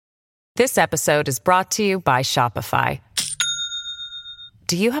This episode is brought to you by Shopify.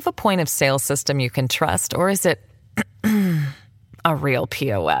 Do you have a point of sale system you can trust, or is it a real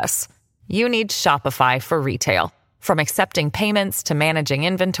POS? You need Shopify for retail. From accepting payments to managing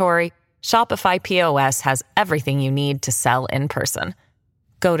inventory, Shopify POS has everything you need to sell in person.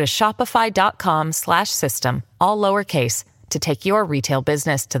 Go to shopify.com/system, all lowercase, to take your retail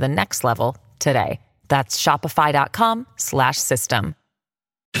business to the next level today. That's shopify.com/system.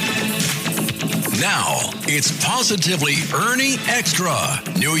 Now, it's Positively Ernie Extra,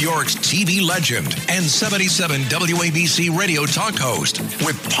 New York's TV legend and 77 WABC radio talk host,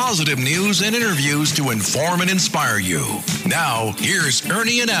 with positive news and interviews to inform and inspire you. Now, here's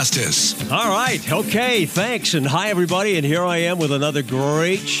Ernie Anastas. All right. Okay. Thanks. And hi, everybody. And here I am with another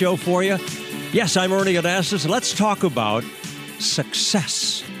great show for you. Yes, I'm Ernie Anastas. Let's talk about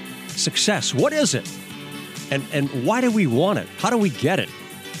success. Success. What is it? And why do we want it? How do we get it?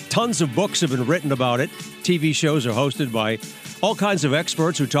 Tons of books have been written about it. TV shows are hosted by all kinds of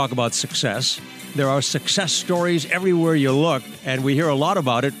experts who talk about success. There are success stories everywhere you look, and we hear a lot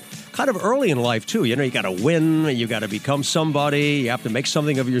about it kind of early in life, too. You know, you got to win, you got to become somebody, you have to make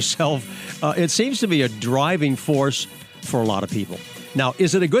something of yourself. It seems to be a driving force for a lot of people. Now,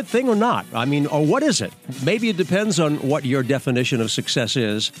 is it a good thing or not? I mean, or what is it? Maybe it depends on what your definition of success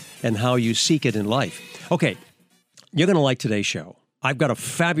is and how you seek it in life. Okay, you're going to like today's show. I've got a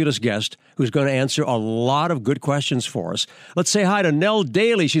fabulous guest who's going to answer a lot of good questions for us. Let's say hi to Nell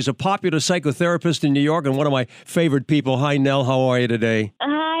Daly. She's a popular psychotherapist in New York and one of my favorite people. Hi, Nell. How are you today?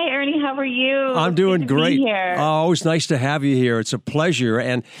 Hi, Ernie. How are you? I'm doing great. Be here. Oh, it's nice to have you here. It's a pleasure.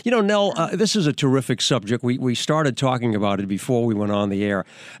 And, you know, Nell, this is a terrific subject. We started talking about it before we went on the air.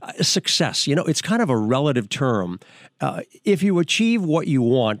 Success, you know, it's kind of a relative term. If you achieve what you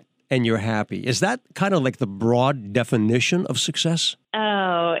want, and you're happy. Is that kind of like the broad definition of success?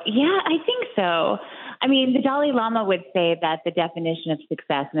 Oh, yeah, I think so. I mean, the Dalai Lama would say that the definition of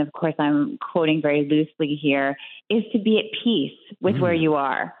success, and of course I'm quoting very loosely here, is to be at peace with where you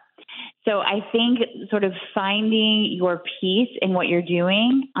are. So I think sort of finding your peace in what you're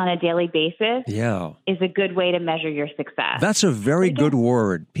doing on a daily basis is a good way to measure your success. That's a very good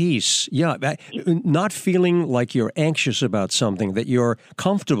word, peace. Yeah, not feeling like you're anxious about something, that you're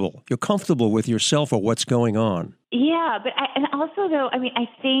comfortable. You're comfortable with yourself or what's going on. Yeah, but I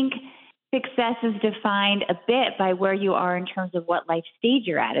think success is defined a bit by where you are in terms of what life stage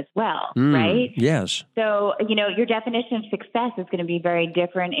you're at as well, right? Yes. So, you know, your definition of success is going to be very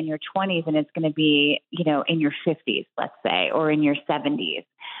different in your 20s than it's going to be, you know, in your 50s, let's say, or in your 70s.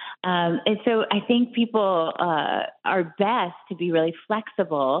 And so I think people are best to be really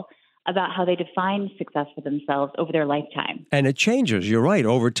flexible about how they define success for themselves over their lifetime. And it changes, you're right,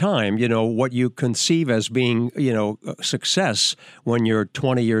 over time. You know, what you conceive as being, you know, success when you're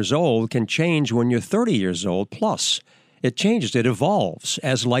 20 years old can change when you're 30 years old plus. It changes, it evolves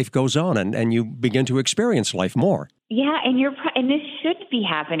as life goes on and you begin to experience life more. Yeah, and this should be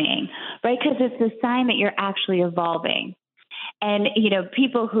happening, right? Because it's a sign that you're actually evolving. And, you know,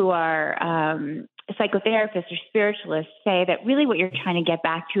 people who are psychotherapists or spiritualists say that really what you're trying to get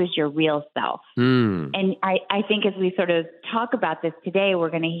back to is your real self. And I think as we sort of talk about this today, we're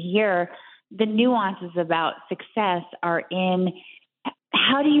going to hear the nuances about success are in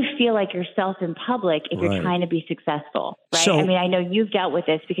how do you feel like yourself in public if you're trying to be successful, right? So, I mean, I know you've dealt with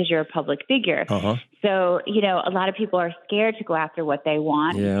this because you're a public figure. So, you know, a lot of people are scared to go after what they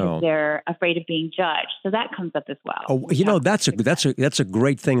want because they're afraid of being judged. So that comes up as well. Oh, you know, that's a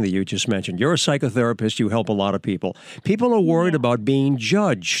great thing that you just mentioned. You're a psychotherapist. You help a lot of people. People are worried about being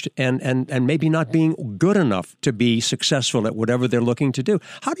judged and maybe not being good enough to be successful at whatever they're looking to do.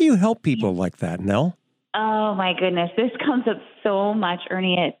 How do you help people like that, Nell? Oh, my goodness. This comes up so much,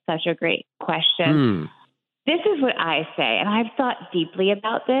 Ernie. It's such a great question. This is what I say, and I've thought deeply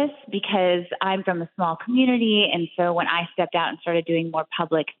about this because I'm from a small community, and so when I stepped out and started doing more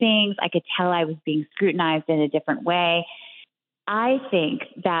public things, I could tell I was being scrutinized in a different way. I think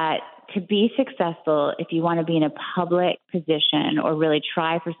that to be successful, if you want to be in a public position or really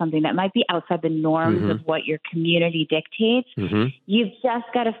try for something that might be outside the norms of what your community dictates, you've just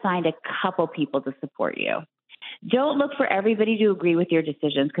got to find a couple people to support you. Don't look for everybody to agree with your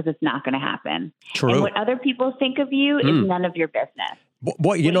decisions because it's not going to happen. True. And what other people think of you is none of your business.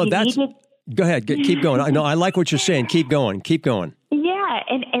 Boy, you know, that's... Go ahead. Keep going. I know. I like what you're saying. Keep going. Yeah.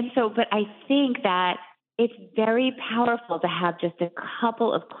 And so, but I think that it's very powerful to have just a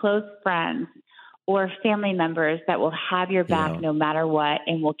couple of close friends or family members that will have your back no matter what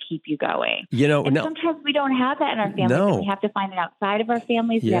and will keep you going. You know, and sometimes we don't have that in our families. We have to find it outside of our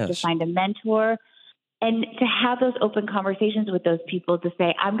families. We have to find a mentor. And to have those open conversations with those people to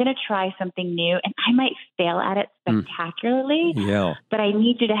say, I'm going to try something new and I might fail at it spectacularly, but I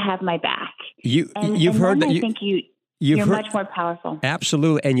need you to have my back. You've heard that. I think you're much more powerful.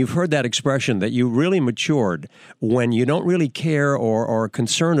 Absolutely. And you've heard that expression that you really matured when you don't really care or are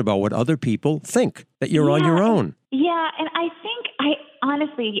concerned about what other people think, that you're on your own. Yeah. And I think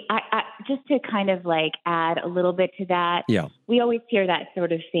honestly, I just to kind of like add a little bit to that. Yeah. We always hear that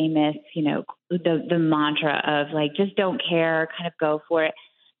sort of famous, the mantra of like, just don't care, kind of go for it.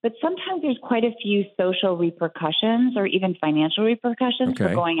 But sometimes there's quite a few social repercussions or even financial repercussions for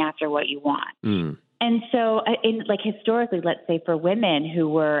going after what you want. And so historically, let's say for women who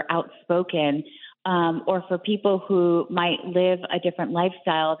were outspoken, or for people who might live a different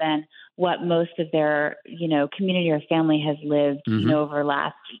lifestyle than what most of their, community or family has lived, over the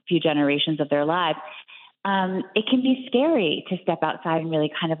last few generations of their lives, it can be scary to step outside and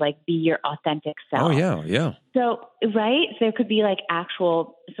really kind of like be your authentic self. Oh, yeah, yeah. So, right? So there could be like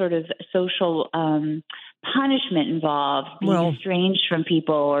actual sort of social punishment involved, being estranged from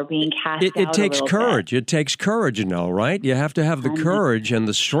people or being cast out. It takes courage. It takes courage, right? You have to have the courage and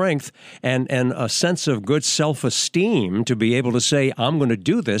the strength and a sense of good self-esteem to be able to say, I'm going to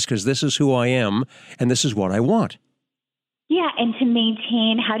do this because this is who I am and this is what I want. Yeah, and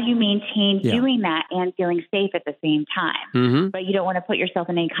how do you maintain doing that and feeling safe at the same time? But you don't want to put yourself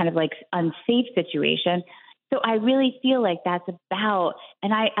in any kind of like unsafe situation. So I really feel like that's about,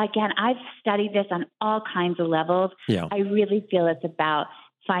 and I've studied this on all kinds of levels. Yeah. I really feel it's about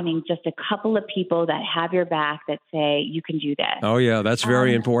finding just a couple of people that have your back that say, you can do this. Oh, yeah, that's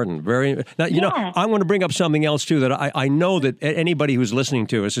very important. Now, I want to bring up something else, too, that I know that anybody who's listening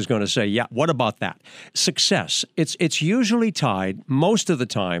to us is going to say, yeah, what about that? Success. It's usually tied, most of the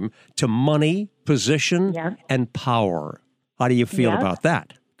time, to money, position, and power. How do you feel about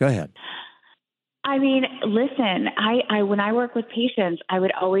that? Go ahead. I mean, listen, I when I work with patients, I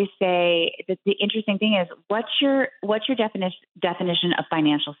would always say that the interesting thing is, what's your definition of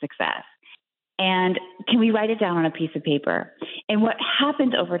financial success? And can we write it down on a piece of paper? And what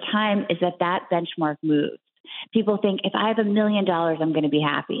happens over time is that benchmark moves. People think if I have $1 million, I'm going to be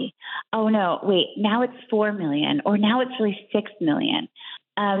happy. Oh no, wait, now it's 4 million, or now it's really 6 million.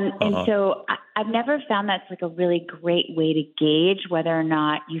 And so I've never found that's like a really great way to gauge whether or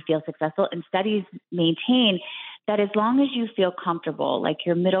not you feel successful. And studies maintain that as long as you feel comfortable, like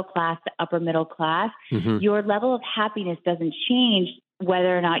you're middle class to upper middle class, your level of happiness doesn't change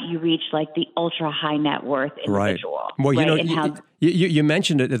whether or not you reach like the ultra high net worth individual. Right. Well, you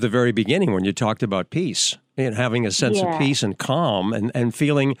mentioned it at the very beginning when you talked about peace and having a sense of peace and calm and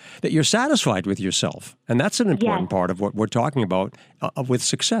feeling that you're satisfied with yourself. And that's an important part of what we're talking about with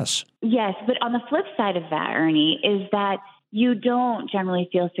success. Yes. But on the flip side of that, Ernie, is that you don't generally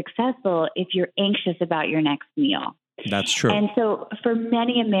feel successful if you're anxious about your next meal. That's true. And so for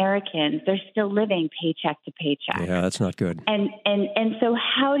many Americans, they're still living paycheck to paycheck. Yeah, that's not good. And so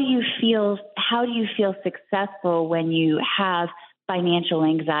how do you feel successful when you have financial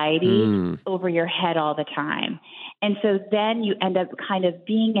anxiety over your head all the time? And so then you end up kind of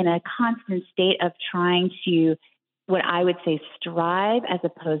being in a constant state of trying to, what I would say, strive as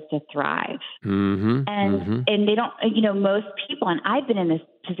opposed to thrive. And they don't, most people, and I've been in this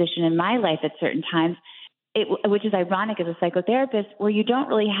position in my life at certain times, which is ironic as a psychotherapist, where you don't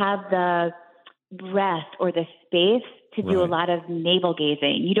really have the breath or the space to do a lot of navel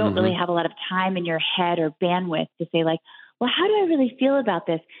gazing. You don't really have a lot of time in your head or bandwidth to say like, well, how do I really feel about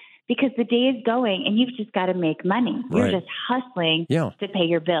this? Because the day is going and you've just got to make money. You're just hustling to pay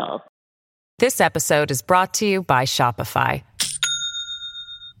your bills. This episode is brought to you by Shopify.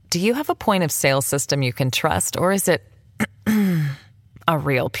 Do you have a point of sale system you can trust, or is it a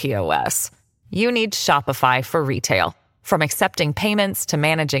real POS? You need Shopify for retail. From accepting payments to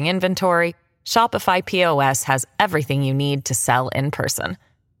managing inventory, Shopify POS has everything you need to sell in person.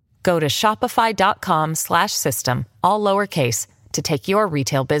 Go to shopify.com/system, all lowercase, to take your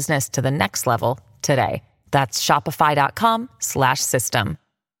retail business to the next level today. That's shopify.com/system.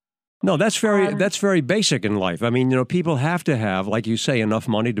 No, that's very basic in life. I mean, people have to have, like you say, enough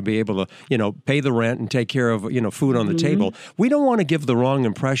money to be able to, pay the rent and take care of, food on the table. We don't want to give the wrong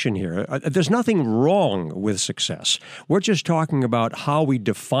impression here. There's nothing wrong with success. We're just talking about how we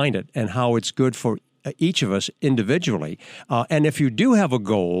define it and how it's good for each of us individually. And if you do have a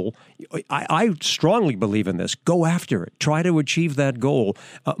goal, I strongly believe in this. Go after it. Try to achieve that goal.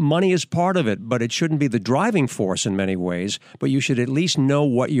 Money is part of it, but it shouldn't be the driving force in many ways. But you should at least know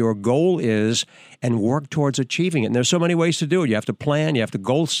what your goal is and work towards achieving it. And there's so many ways to do it. You have to plan, you have to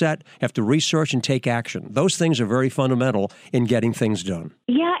goal set, you have to research and take action. Those things are very fundamental in getting things done.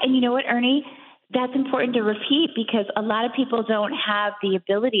 Yeah, and you know what, Ernie? that's important to repeat because a lot of people don't have the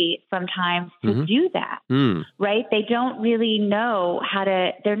ability sometimes to do that, right? They don't really know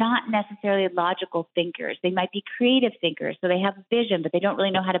they're not necessarily logical thinkers. They might be creative thinkers. So they have a vision, but they don't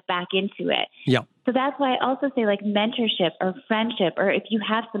really know how to back into it. Yeah. So that's why I also say like mentorship or friendship, or if you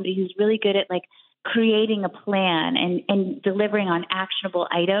have somebody who's really good at like creating a plan and delivering on actionable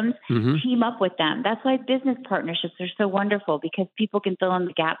items, team up with them. That's why business partnerships are so wonderful because people can fill in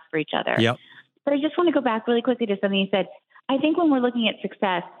the gaps for each other. Yep. But I just want to go back really quickly to something you said. I think when we're looking at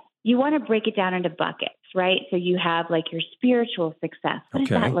success, you want to break it down into buckets, right? So you have like your spiritual success. What does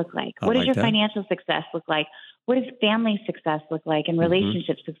that look like? What does your financial success look like? What does family success look like? And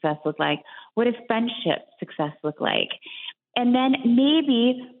relationship success look like? What does friendship success look like? And then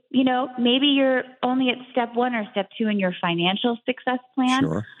maybe you're only at step 1 or step 2 in your financial success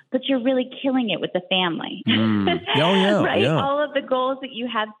plan, but you're really killing it with the family. Right? Yeah. All of the goals that you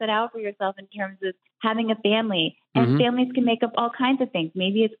have set out for yourself in terms of having a family, and families can make up all kinds of things.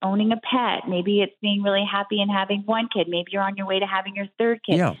 Maybe it's owning a pet. Maybe it's being really happy and having one kid. Maybe you're on your way to having your 3rd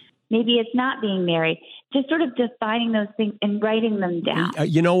kid. Yeah. Maybe it's not being married. Just sort of defining those things and writing them down.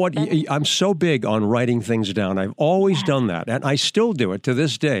 You know what? I'm so big on writing things down. I've always done that, and I still do it to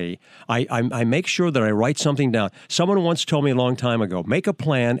this day. I make sure that I write something down. Someone once told me a long time ago, make a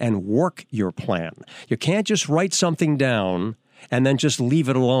plan and work your plan. You can't just write something down and then just leave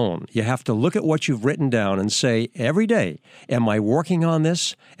it alone. You have to look at what you've written down and say, every day, am I working on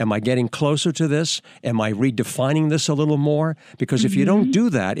this? Am I getting closer to this? Am I redefining this a little more? Because if you don't do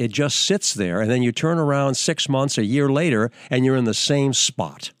that, it just sits there, and then you turn around 6 months, a year later, and you're in the same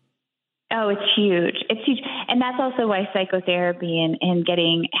spot. Oh, it's huge. It's huge. And that's also why psychotherapy and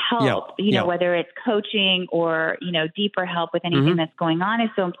getting help, whether it's coaching or, deeper help with anything that's going on is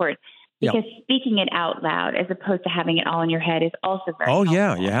so important. Because speaking it out loud as opposed to having it all in your head is also very helpful.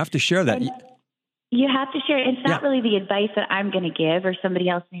 Yeah. You have to share that. You have to share it. It's not really the advice that I'm going to give or somebody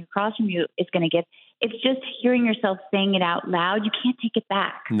else sitting across from you is going to give. It's just hearing yourself saying it out loud. You can't take it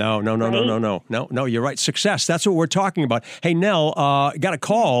back. No, you're right. Success. That's what we're talking about. Hey, Nell, got a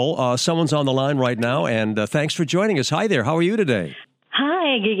call. Someone's on the line right now, and thanks for joining us. Hi there. How are you today?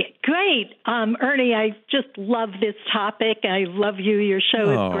 Hi, great. Ernie, I just love this topic. I love you. Your show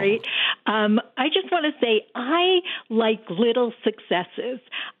is great. I just want to say I like little successes.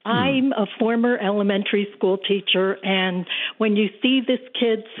 I'm a former elementary school teacher, and when you see this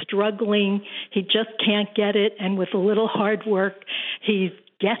kid struggling, he just can't get it, and with a little hard work, he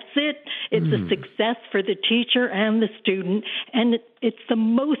gets it. It's a success for the teacher and the student, and it's the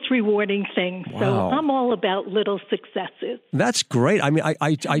most rewarding thing. Wow. So I'm all about little successes. That's great. I mean,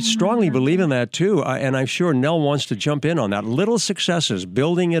 I strongly believe in that, too, and I'm sure Nell wants to jump in on that. Little successes,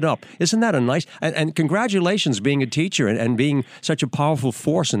 building it up. Isn't that a nice... And congratulations being a teacher and being such a powerful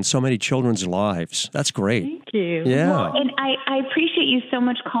force in so many children's lives. That's great. Thank you. Yeah. Well, and I appreciate you so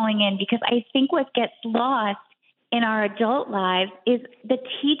much calling in because I think what gets lost in our adult lives is the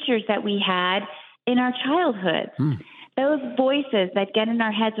teachers that we had in our childhood. Those voices that get in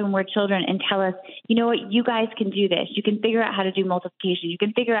our heads when we're children and tell us, you know what, you guys can do this. You can figure out how to do multiplication. You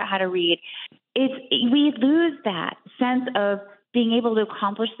can figure out how to read. We lose that sense of being able to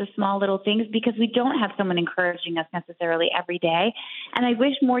accomplish the small little things because we don't have someone encouraging us necessarily every day. And I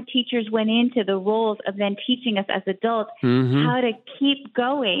wish more teachers went into the roles of then teaching us as adults how to keep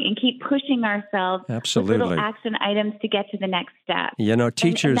going and keep pushing ourselves with little action items to get to the next step.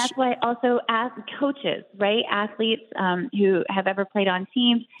 Teachers... And that's why I also ask coaches, right, athletes who have ever played on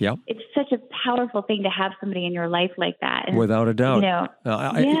teams, it's such a powerful thing to have somebody in your life like that. And, without a doubt.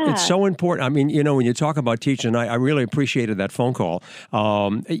 It's so important. I mean, when you talk about teaching, I really appreciated that phone call.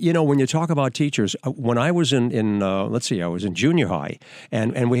 When you talk about teachers, when I was I was in junior high,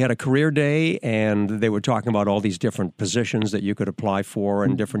 and we had a career day, and they were talking about all these different positions that you could apply for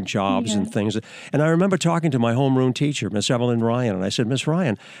and different jobs and things. And I remember talking to my homeroom teacher, Miss Evelyn Ryan, and I said, Miss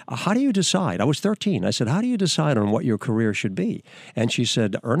Ryan, how do you decide? I was 13. I said, how do you decide on what your career should be? And she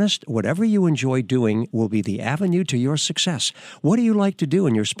said, Ernest, whatever you enjoy doing will be the avenue to your success. What do you like to do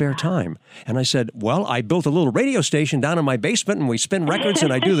in your spare time? And I said, well, I built a little radio station down in my basement, and we spin records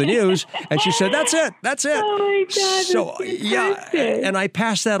and I do the news. And she said, that's it. Oh my God. So, and I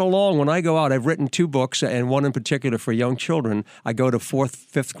pass that along when I go out. I've written 2 books, and one in particular for young children. I go to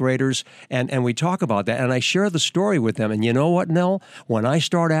 4th, 5th graders, and we talk about that. And I share the story with them. And you know what, Nell? When I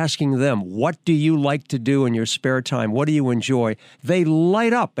start asking them, what do you like to do in your spare time? What do you enjoy? They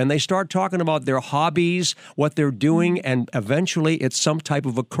light up, and they start talking about their hobbies, what they're doing, and eventually it's some type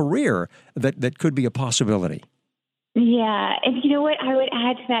of a career that could be a possibility. Yeah. And you know what? I would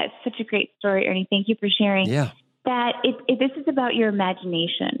add to that, such a great story, Ernie. Thank you for sharing. Yeah. that this is about your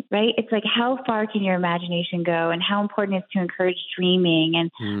imagination, right? It's like, how far can your imagination go, and how important it is to encourage dreaming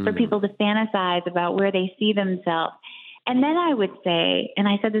and for people to fantasize about where they see themselves. And then I would say, and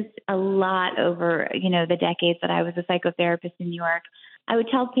I said this a lot over, the decades that I was a psychotherapist in New York, I would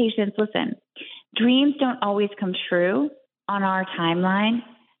tell patients, listen, dreams don't always come true on our timeline,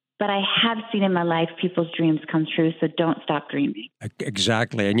 but I have seen in my life people's dreams come true, so don't stop dreaming.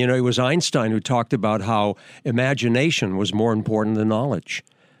 Exactly. And, it was Einstein who talked about how imagination was more important than knowledge.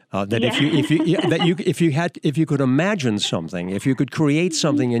 That if you could imagine something, if you could create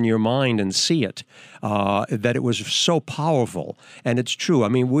something in your mind and see it, that it was so powerful. And it's true. I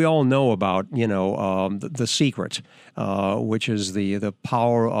mean, we all know about the secret, which is the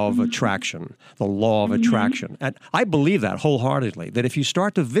power of attraction, the law of attraction. And I believe that wholeheartedly. That if you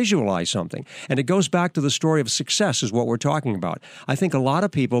start to visualize something, and it goes back to the story of success, is what we're talking about. I think a lot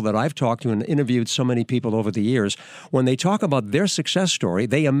of people that I've talked to and interviewed so many people over the years, when they talk about their success story,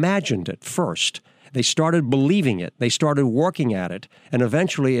 they imagined it first. They started believing it. They started working at it. And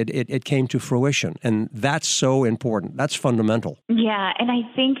eventually it came to fruition. And that's so important. That's fundamental. Yeah. And I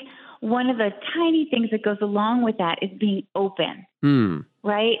think one of the tiny things that goes along with that is being open,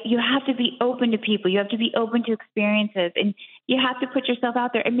 right? You have to be open to people. You have to be open to experiences. And you have to put yourself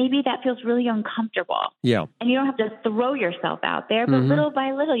out there. And maybe that feels really uncomfortable. Yeah. And you don't have to throw yourself out there. But little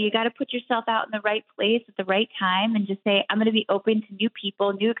by little, you got to put yourself out in the right place at the right time and just say, I'm going to be open to new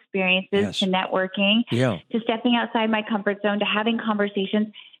people, new experiences, to networking, to stepping outside my comfort zone, to having conversations.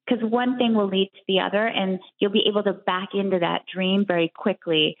 Because one thing will lead to the other, and you'll be able to back into that dream very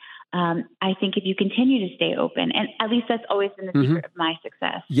quickly. I think if you continue to stay open, and at least that's always been the secret of my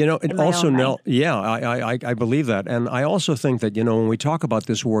success. And also, Nell, I believe that. And I also think that, when we talk about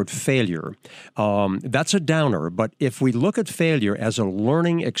this word failure, that's a downer. But if we look at failure as a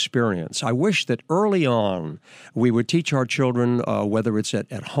learning experience, I wish that early on we would teach our children, whether it's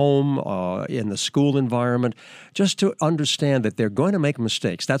at home, in the school environment, just to understand that they're going to make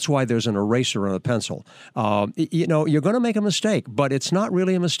mistakes. That's why there's an eraser and a pencil. You're going to make a mistake, but it's not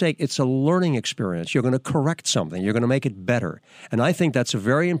really a mistake. It's a learning experience. You're going to correct something. You're going to make it better. And I think that's a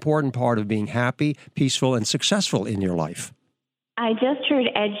very important part of being happy, peaceful, and successful in your life. I just heard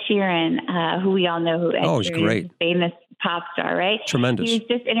Ed Sheeran, who we all know who Ed Sheeran is, famous pop star, right? Tremendous. He was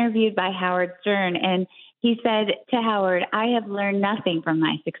just interviewed by Howard Stern, and he said to Howard, I have learned nothing from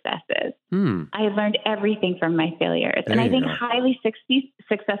my successes. I have learned everything from my failures. And I think highly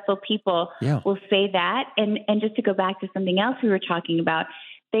successful people will say that. And just to go back to something else we were talking about,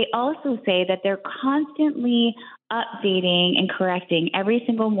 they also say that they're constantly updating and correcting every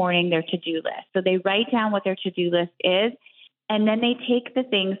single morning their to-do list. So they write down what their to-do list is, and then they take the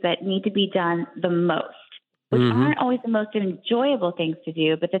things that need to be done the most, which aren't always the most enjoyable things to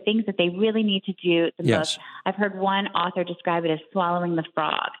do, but the things that they really need to do the most. I've heard one author describe it as swallowing the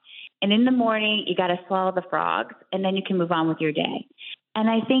frog. And in the morning, you got to swallow the frogs, and then you can move on with your day. And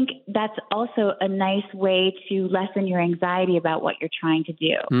I think that's also a nice way to lessen your anxiety about what you're trying to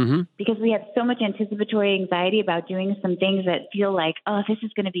do. Because we have so much anticipatory anxiety about doing some things that feel like, oh, this is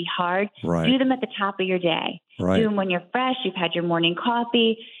going to be hard. Do them at the top of your day. Do them when you're fresh, you've had your morning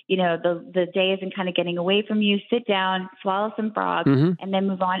coffee, the day isn't kind of getting away from you. Sit down, swallow some frogs, and then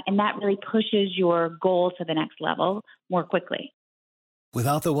move on. And that really pushes your goal to the next level more quickly.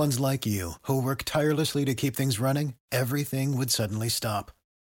 Without the ones like you, who work tirelessly to keep things running, everything would suddenly stop.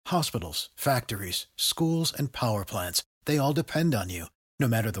 Hospitals, factories, schools, and power plants, they all depend on you. No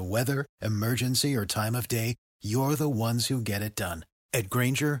matter the weather, emergency, or time of day, you're the ones who get it done. At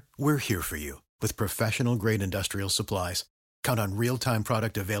Grainger, we're here for you with professional-grade industrial supplies. Count on real-time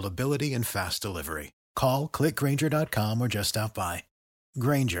product availability and fast delivery. Call, click Grainger.com, or just stop by.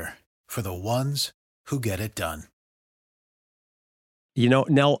 Grainger, for the ones who get it done.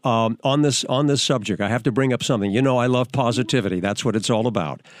 Nell, on this subject, I have to bring up something. I love positivity. That's what it's all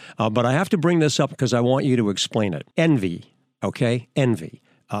about. But I have to bring this up because I want you to explain it. Envy, okay? Envy.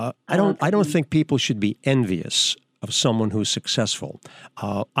 I don't think people should be envious of someone who's successful.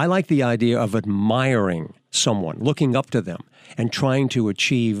 I like the idea of admiring someone, looking up to them, and trying to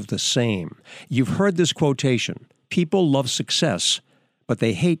achieve the same. You've heard this quotation: people love success, but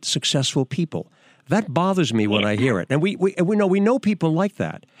they hate successful people. That bothers me when I hear it. And we know people like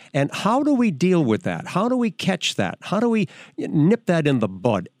that. And how do we deal with that? How do we catch that? How do we nip that in the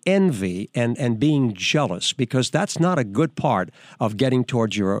bud? Envy and being jealous, because that's not a good part of getting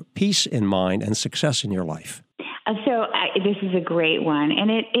towards your peace in mind and success in your life. This is a great one. And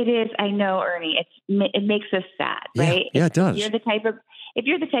it is, I know, Ernie, it makes us sad, right? Yeah, it does. If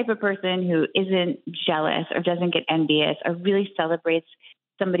you're the type of person who isn't jealous or doesn't get envious or really celebrates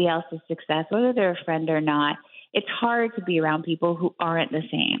somebody else's success, whether they're a friend or not, it's hard to be around people who aren't the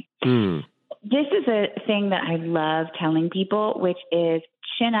same. Mm. This is a thing that I love telling people, which is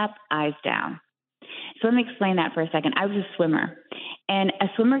chin up, eyes down. So let me explain that for a second. I was a swimmer, and a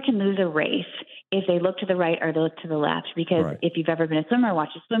swimmer can lose a race if they look to the right or they look to the left, because if you've ever been a swimmer or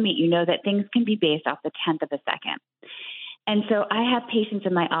watched a swim meet, you know that things can be based off the 10th of a second. And so I have patients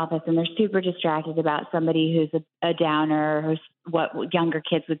in my office, and they're super distracted about somebody who's a downer, who's what younger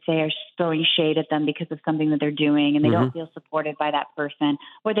kids would say are throwing shade at them because of something that they're doing, and they don't feel supported by that person,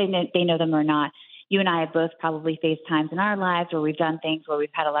 or they know them or not. You and I have both probably faced times in our lives where we've done things where we've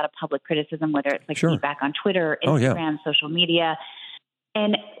had a lot of public criticism, whether it's like feedback on Twitter, Instagram, social media.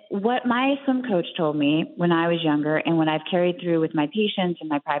 And what my swim coach told me when I was younger, and when I've carried through with my patients in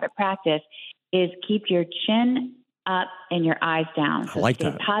my private practice, is keep your chin up and your eyes down. So I like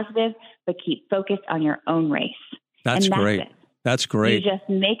stay that. positive, but keep focused on your own race. That's and great. That's great. You just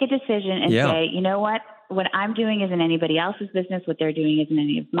make a decision and say, you know what I'm doing isn't anybody else's business. What they're doing isn't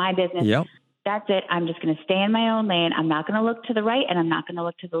any of my business. Yep. That's it. I'm just going to stay in my own lane. I'm not going to look to the right, and I'm not going to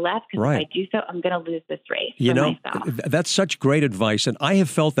look to the left, because if I do so, I'm going to lose this race for myself. That's such great advice, and I have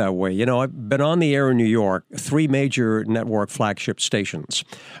felt that way. You know, I've been on the air in New York, 3 major network flagship stations,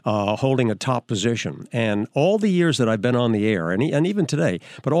 holding a top position. And all the years that I've been on the air, and even today,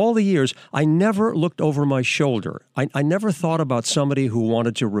 but all the years, I never looked over my shoulder. I never thought about somebody who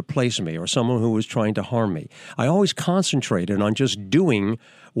wanted to replace me or someone who was trying to harm me. I always concentrated on just doing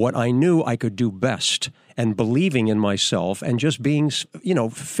what I knew I could do best, and believing in myself, and just being,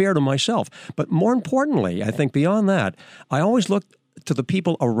 fair to myself. But more importantly, I think beyond that, I always looked to the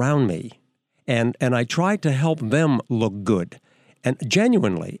people around me, and I tried to help them look good, and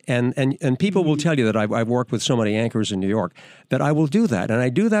genuinely. And people will tell you that I've worked with so many anchors in New York that I will do that. And I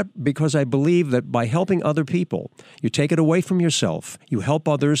do that because I believe that by helping other people, you take it away from yourself, you help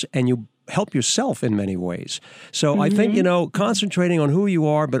others, and you help yourself in many ways. So I think, concentrating on who you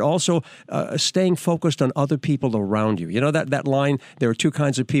are, but also staying focused on other people around you. You know, that line, there are 2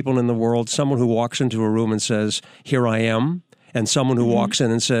 kinds of people in the world: someone who walks into a room and says, "Here I am," and someone who walks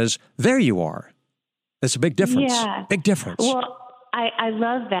in and says, "There you are." It's a big difference. Yeah. Big difference. Well, I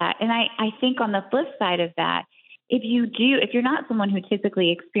love that. And I think on the flip side of that, if you're not someone who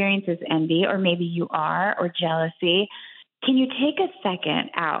typically experiences envy, or maybe you are, or jealousy, can you take a second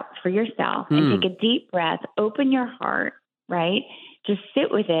out for yourself and take a deep breath, open your heart, right? Just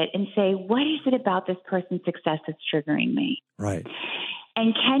sit with it and say, what is it about this person's success that's triggering me? Right.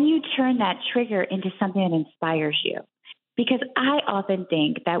 And can you turn that trigger into something that inspires you? Because I often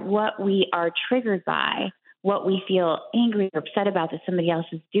think that what we are triggered by, what we feel angry or upset about that somebody else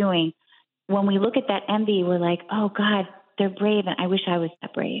is doing, when we look at that envy, we're like, oh God, they're brave, and I wish I was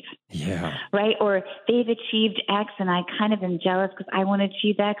that brave. Yeah. Right? Or they've achieved X, and I kind of am jealous because I want to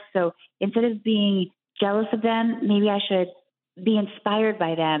achieve X. So instead of being jealous of them, maybe I should be inspired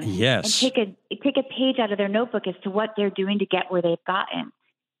by them. Yes. And take a page out of their notebook as to what they're doing to get where they've gotten,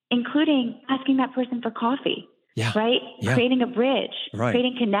 including asking that person for coffee. Yeah. Right? Yeah. Creating a bridge,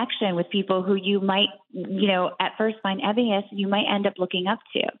 creating connection with people who you might, at first find envious, you might end up looking up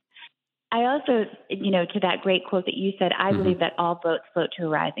to. I also, to that great quote that you said, I believe that all boats float to a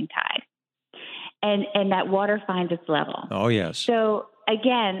rising tide, and that water finds its level. Oh, yes. So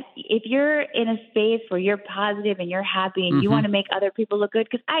again, if you're in a space where you're positive and you're happy and you want to make other people look good,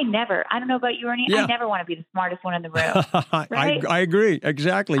 because I don't know about you, Ernie, I never want to be the smartest one in the room. Right? I agree.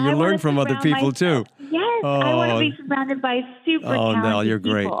 Exactly. You learn from other people too. Yes. I want to be surrounded by super talented Nell, you're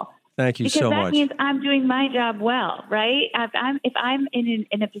great. people. Thank you so much. Because that means I'm doing my job well, right? If I'm in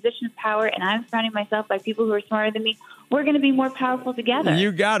a position of power and I'm surrounding myself by people who are smarter than me, we're going to be more powerful together.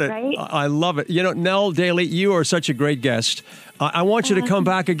 You got it. Right? I love it. Nell Daly, you are such a great guest. I want you to come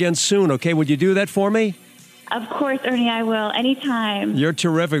back again soon, okay? Would you do that for me? Of course, Ernie, I will. Anytime. You're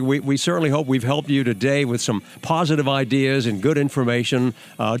terrific. We certainly hope we've helped you today with some positive ideas and good information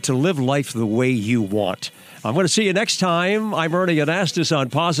to live life the way you want. I'm going to see you next time. I'm Ernie Anastas on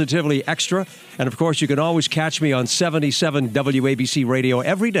Positively Extra. And, of course, you can always catch me on 77 WABC Radio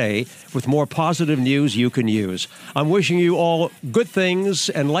every day with more positive news you can use. I'm wishing you all good things.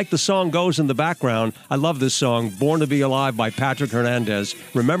 And like the song goes in the background, I love this song, Born to Be Alive by Patrick Hernandez.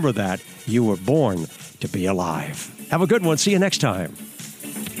 Remember that. You were born to be alive. Have a good one. See you next time.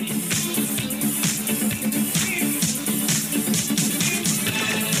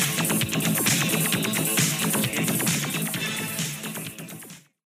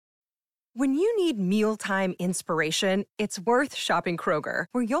 When you need mealtime inspiration, it's worth shopping Kroger,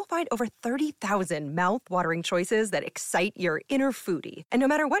 where you'll find over 30,000 mouth-watering choices that excite your inner foodie. And no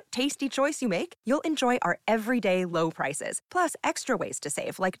matter what tasty choice you make, you'll enjoy our everyday low prices, plus extra ways to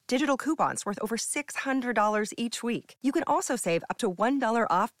save, like digital coupons worth over $600 each week. You can also save up to $1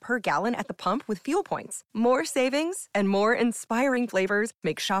 off per gallon at the pump with fuel points. More savings and more inspiring flavors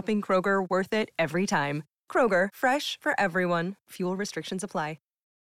make shopping Kroger worth it every time. Kroger, fresh for everyone. Fuel restrictions apply.